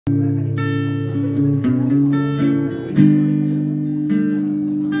Said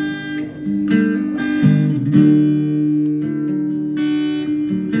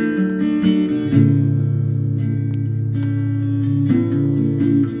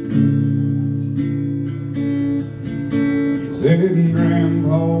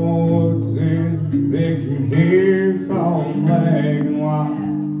Grandpa says picture here, it's all black and white.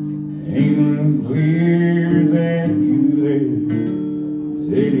 Ain't no clear that you there.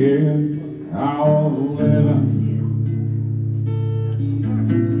 Said yeah, I was 11.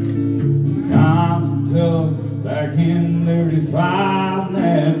 Times were tough back in 35.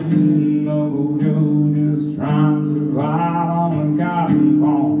 That's when Uncle Joe just trying to survive on a cotton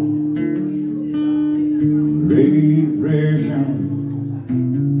farm. Great Depression.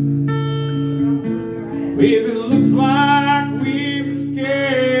 If it looks like we were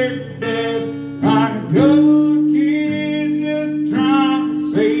scared to death, like a couple of kids just trying to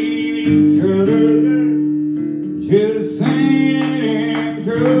save each other, should have seen it in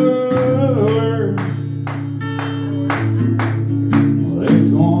color. Well, this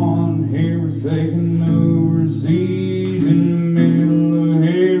one here was taken overseas in the middle of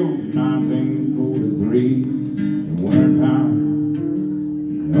hell, 1943. Wintertime,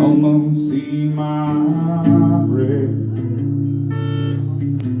 you almost see my breath.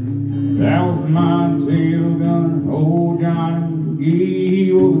 That was my tail gunner, old Johnny.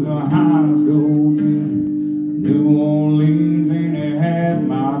 He was a high school teacher, New Orleans, and he had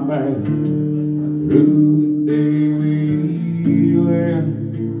my back through the day we left.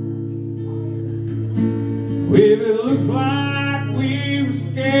 If it looks like we were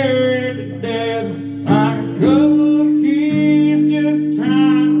scared to death, like a couple of kids just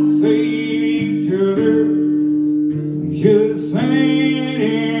trying to save each other, we should have seen it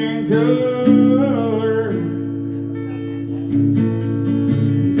in color.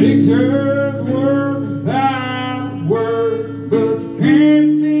 Pictures worth 1,000 words, but you can't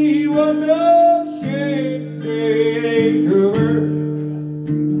see what those shades they cover.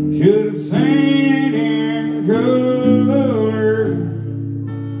 We should have seen it in color.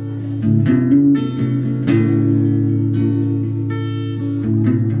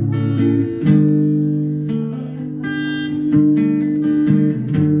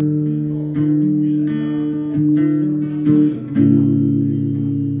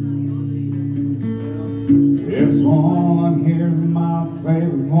 This one here's my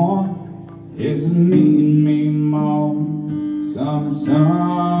favorite one. It's me and me, Mom. Summer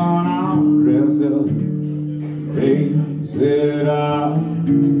sun, I'm dressed up. They said I'd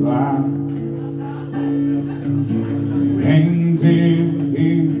fly. Ain't till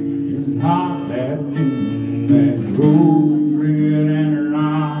here is hot that June, that rose red and her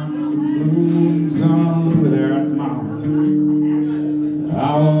eyes blue and sun. Over there, that's mine. I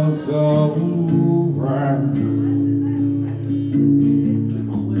was so proud.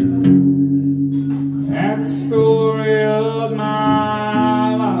 That's the story of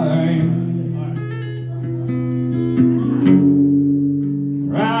my life,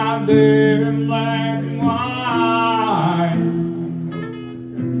 right there in black and white.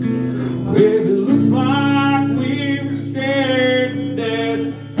 If it looks like we were scared to death,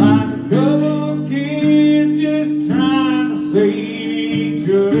 like a couple of kids just trying to save each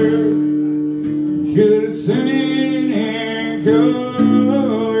other, should have seen it in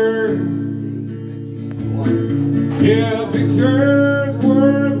color. Yeah, pictures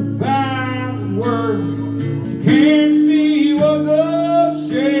worth 1,000 words. You can't see what those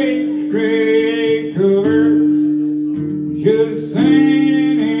shades gray cover. You should have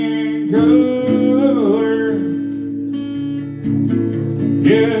seen it in color.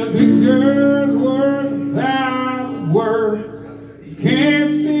 Yeah, pictures worth 1,000 words. You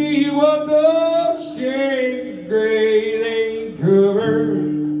can't see what those shades gray they cover.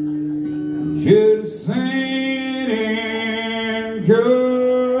 You should have seen it in color.